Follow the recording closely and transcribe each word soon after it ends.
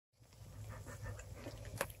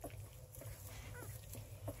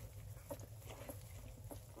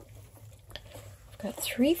Got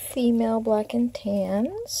 3 female black and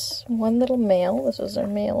tans, 1 little male. This is our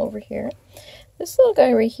male over here. This little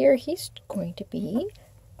guy right here, he's going to be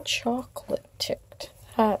chocolate ticked.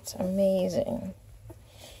 That's amazing.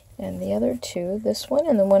 And the other 2, this one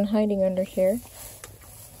and the one hiding under here,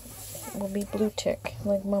 will be blue tick,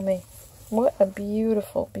 like Mummy. What a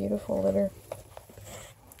beautiful, beautiful litter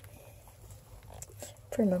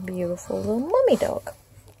from a beautiful little mummy dog.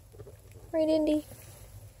 Right, Indy?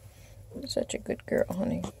 You're such a good girl,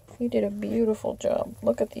 honey. You did a beautiful job.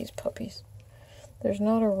 Look at these puppies. There's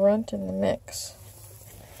not a runt in the mix.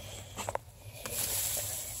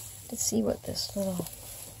 Let's see what this little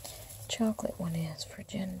chocolate one is for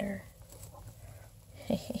gender.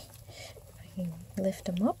 I can lift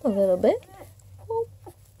him up a little bit. Oh,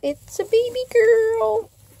 it's a baby girl.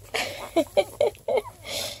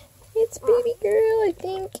 It's baby girl, I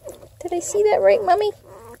think. Did I see that right, Mummy?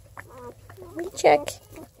 Let me check.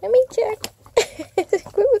 Let me check.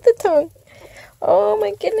 Quit with the tongue. Oh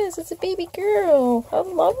my goodness, it's a baby girl. How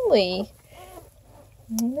lovely.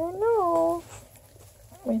 I don't know.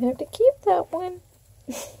 Might have to keep that one.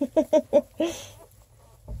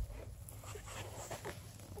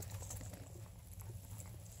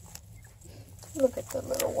 Look at the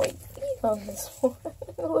little white feet on this one.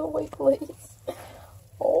 The little white lace.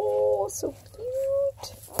 Oh, so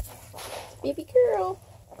cute. Baby girl.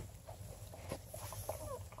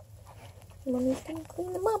 Mommy's gonna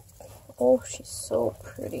clean them up. Oh, she's so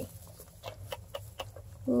pretty.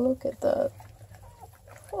 Look at that.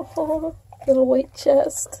 Oh, little white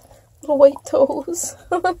chest. Little white toes.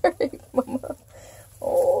 Alright, Mama.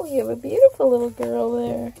 Oh, you have a beautiful little girl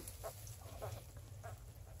there.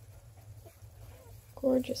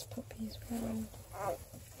 Gorgeous puppies. Wow.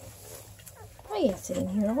 I ain't sitting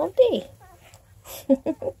here all day.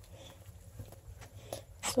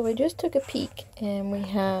 So I just took a peek, and we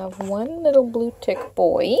have 1 little blue tick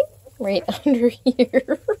boy right under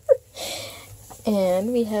here.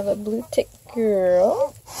 And we have a blue tick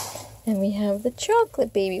girl. And we have the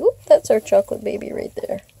chocolate baby. Oop, that's our chocolate baby right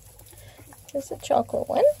there. There's a chocolate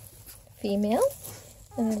one, female.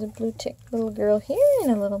 And there's a blue tick little girl here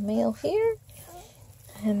and a little male here.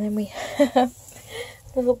 And then we have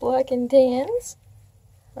little black and tans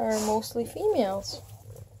are mostly females.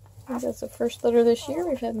 I think that's the first litter this year.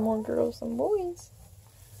 We've had more girls than boys.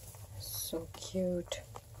 So cute.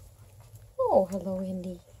 Oh, hello,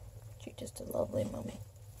 Indy. You're just a lovely mummy.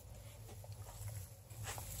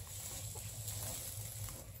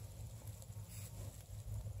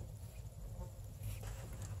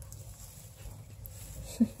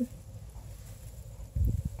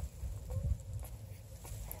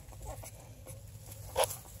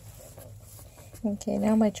 Okay,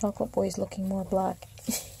 now my chocolate boy's looking more black.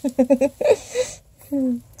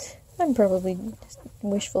 I'm probably just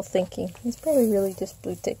wishful thinking. He's probably really just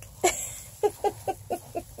blue tick.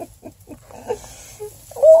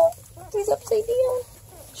 Oh, he's upside down.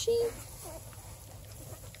 It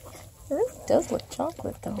really does look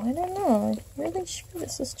chocolate, though. I don't know. I'm really sure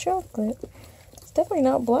this is chocolate. It's definitely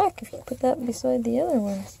not black if you put that beside the other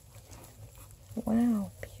ones. Wow,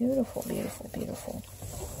 beautiful, beautiful, beautiful.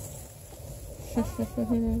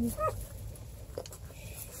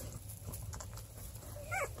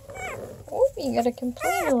 Oh, you got a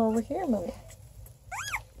complainer over here, Mommy.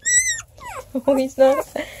 Oh, he's not.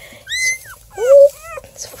 Oh,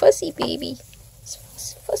 it's fussy, baby.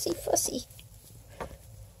 It's fussy, fussy.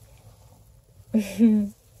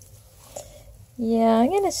 Yeah, I'm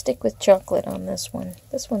gonna stick with chocolate on this one.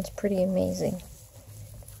 This one's pretty amazing.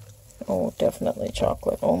 Oh, definitely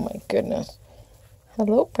chocolate. Oh my goodness.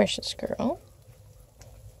 Hello, precious girl.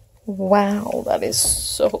 Wow, that is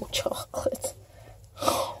so chocolate.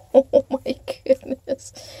 Oh my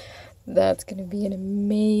goodness. That's going to be an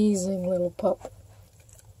amazing little pup.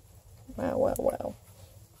 Wow, wow, wow.